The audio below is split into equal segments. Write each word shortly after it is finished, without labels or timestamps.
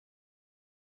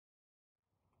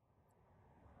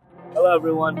Hello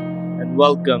everyone and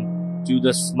welcome to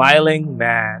the Smiling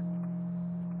Man.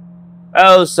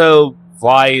 Oh, so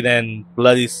wide and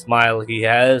bloody smile he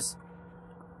has.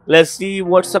 Let's see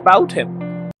what's about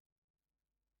him.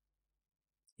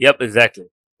 Yep,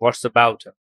 exactly. What's about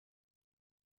him?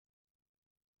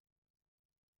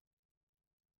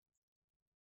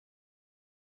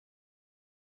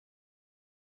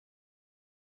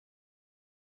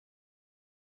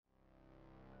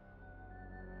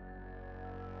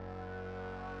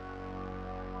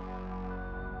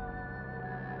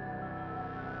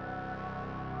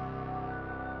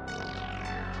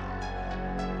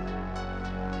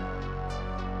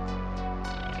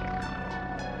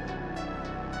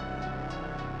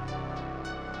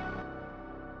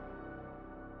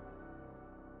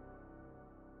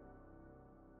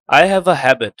 I have a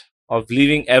habit of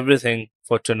leaving everything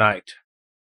for tonight.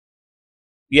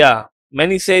 Yeah,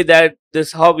 many say that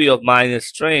this hobby of mine is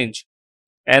strange,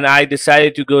 and I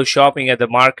decided to go shopping at the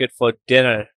market for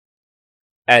dinner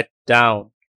at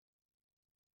dawn.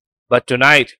 But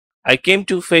tonight, I came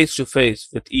to face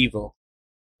with evil.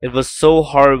 It was so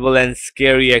horrible and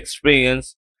scary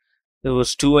experience. It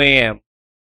was 2 a.m.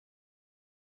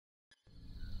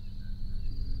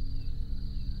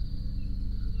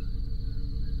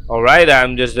 Alright,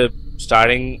 I'm just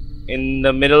starting in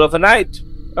the middle of the night.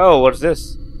 Oh, what's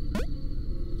this?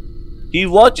 He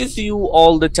watches you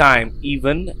all the time,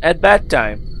 even at bad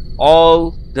time.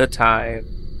 All the time.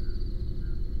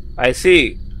 I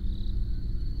see.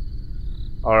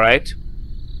 Alright.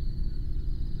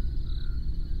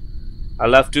 I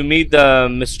love to meet the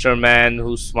Mr. Man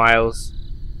who smiles.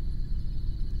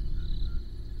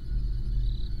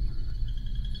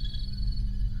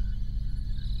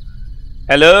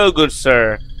 Hello, good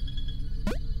sir.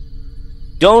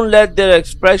 Don't let their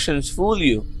expressions fool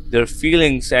you. Their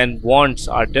feelings and wants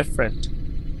are different.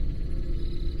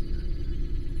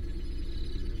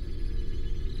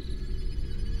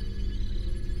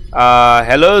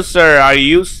 Hello, sir. Are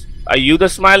you the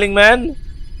smiling man?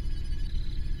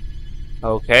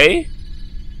 Okay.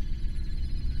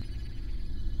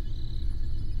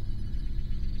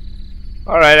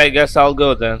 Alright, I guess I'll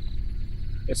go then.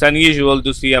 It's unusual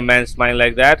to see a man smile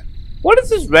like that. What is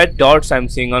this red dots I'm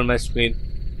seeing on my screen?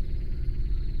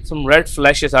 Some red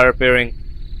flashes are appearing.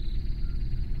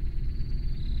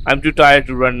 I'm too tired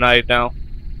to run right now.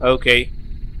 Okay.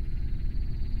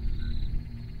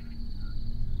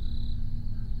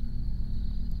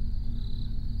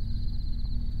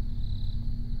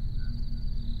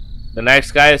 The night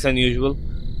sky is unusual.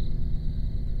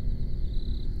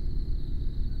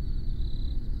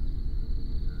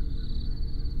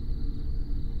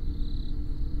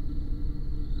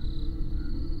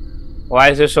 Why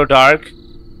is it so dark?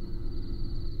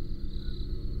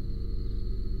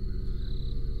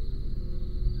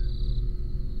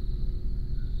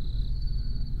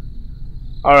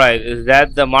 Alright, is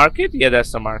that the market? Yeah,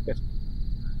 that's the market.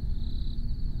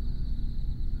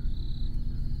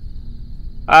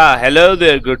 Ah, hello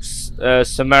there, good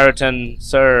Samaritan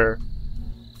sir.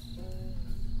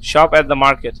 Shop at the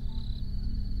market.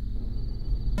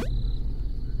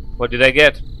 What did I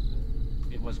get?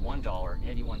 It was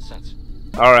 $1.81.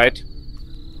 Alright.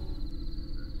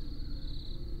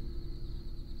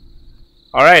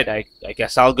 Alright, I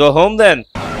guess I'll go home then.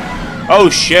 Oh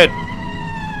shit.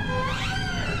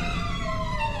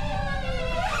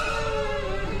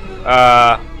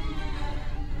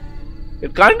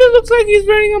 It kinda looks like he's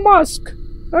wearing a mask.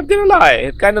 Not gonna lie,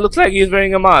 it kinda looks like he's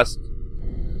wearing a mask.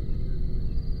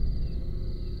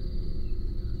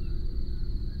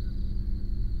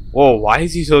 Whoa, why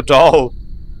is he so tall?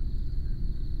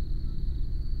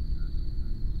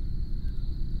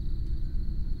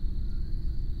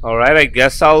 Alright, I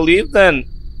guess I'll leave then.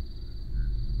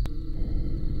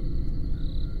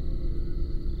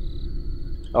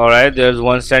 Alright, there's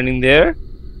one standing there.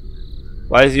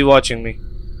 Why is he watching me?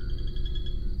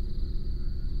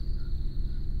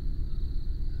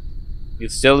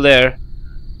 He's still there.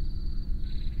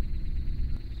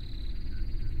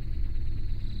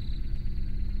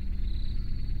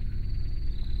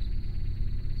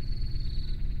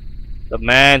 The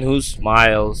man who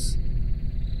smiles.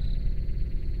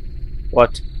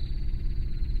 What?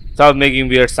 Stop making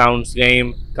weird sounds,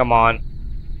 game. Come on.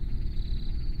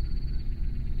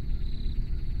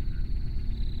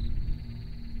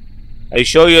 Are you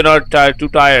sure you're not too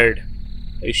tired?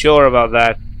 Are you sure about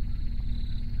that?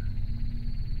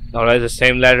 Alright, the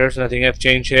same letters, nothing have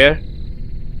changed here.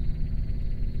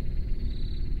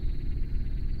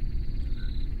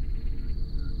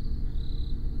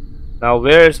 Now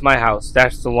where is my house?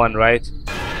 That's the one, right?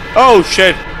 Oh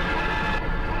shit!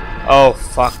 Oh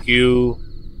fuck you.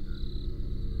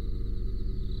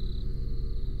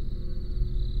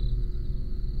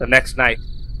 the next night.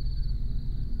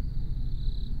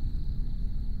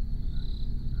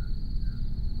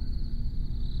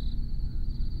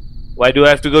 Why do I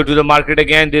have to go to the market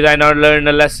again? Did I not learn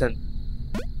a lesson?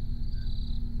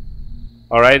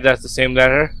 Alright, that's the same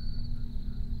letter.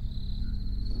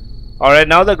 Alright,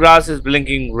 now the grass is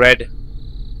blinking red.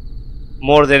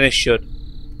 More than it should.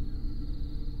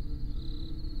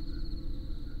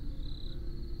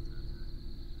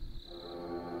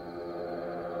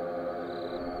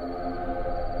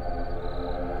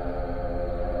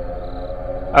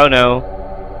 Oh no.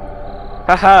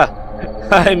 Haha!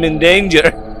 I'm in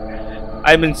danger.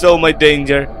 I'm in so much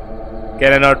danger.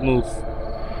 Can I not move?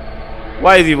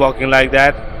 Why is he walking like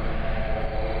that?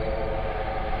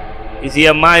 Is he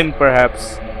a mime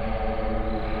perhaps?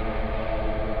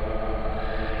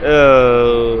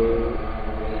 Oh,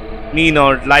 me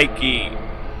not likey.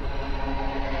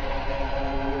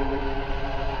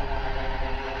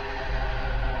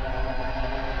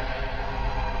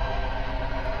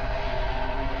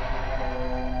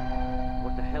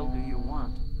 What the hell do you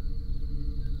want?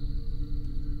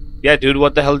 Yeah, dude,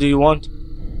 what the hell do you want?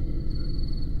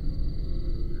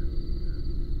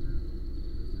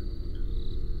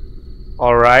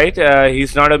 Alright,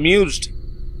 he's not amused.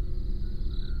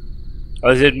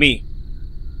 Or is it me?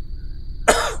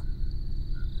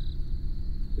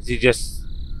 Is he just...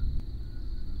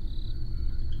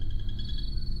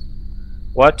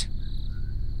 What?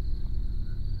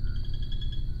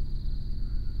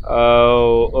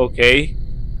 Oh, okay.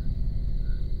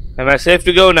 Am I safe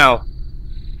to go now?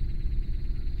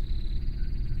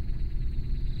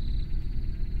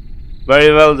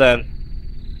 Very well then.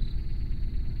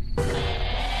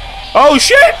 Oh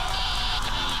shit!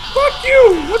 Fuck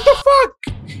you! What the fuck?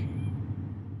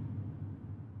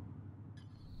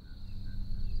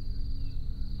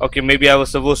 Okay, maybe I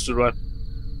was supposed to run.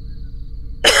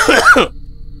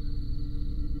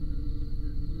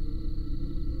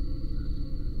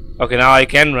 Okay, now I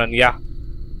can run, yeah.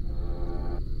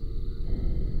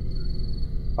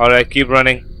 Alright, keep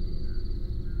running.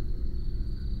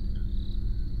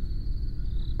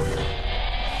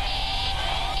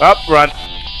 Up, run.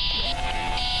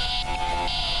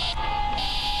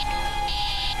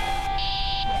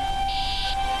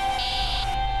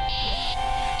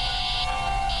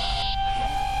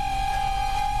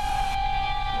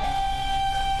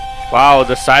 Wow,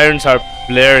 the sirens are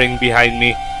blaring behind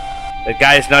me. The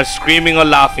guy is not screaming or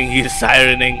laughing, he's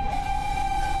sirening.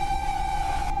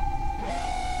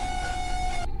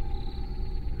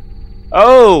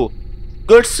 Oh!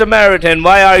 Good Samaritan,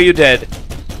 why are you dead?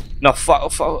 No,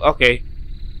 okay.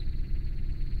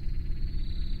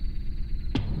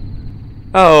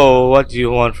 Oh, what do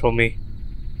you want from me?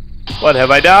 What have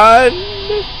I done?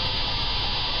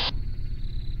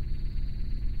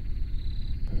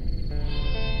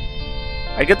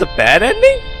 I get the bad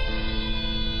ending?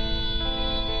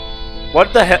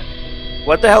 What the hell?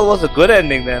 What the hell was a good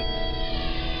ending then?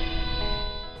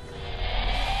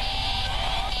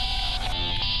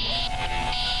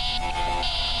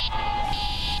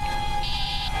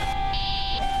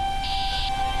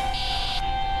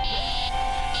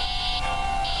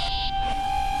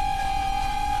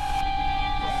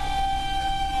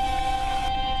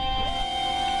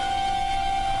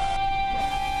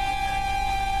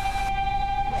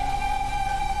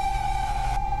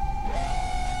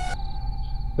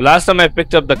 The last time I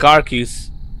picked up the car keys.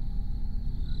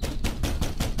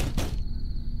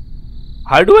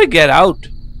 How do I get out?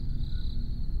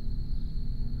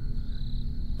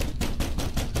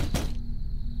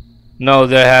 No,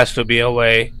 there has to be a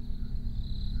way.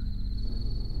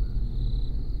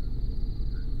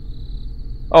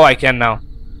 Oh, I can now.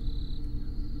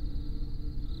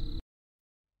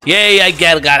 Yay, I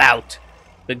got out.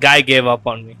 The guy gave up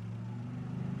on me.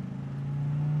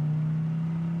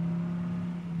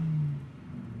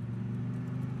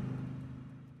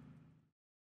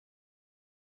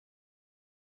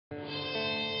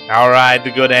 Alright,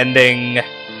 the good ending.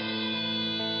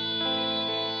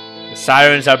 The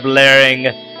sirens are blaring.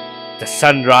 The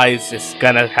sunrise is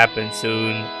gonna happen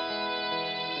soon.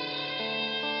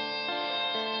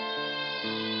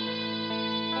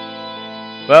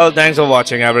 Well, thanks for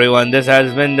watching everyone. This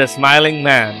has been the Smiling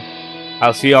Man.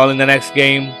 I'll see you all in the next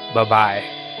game. Bye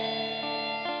bye.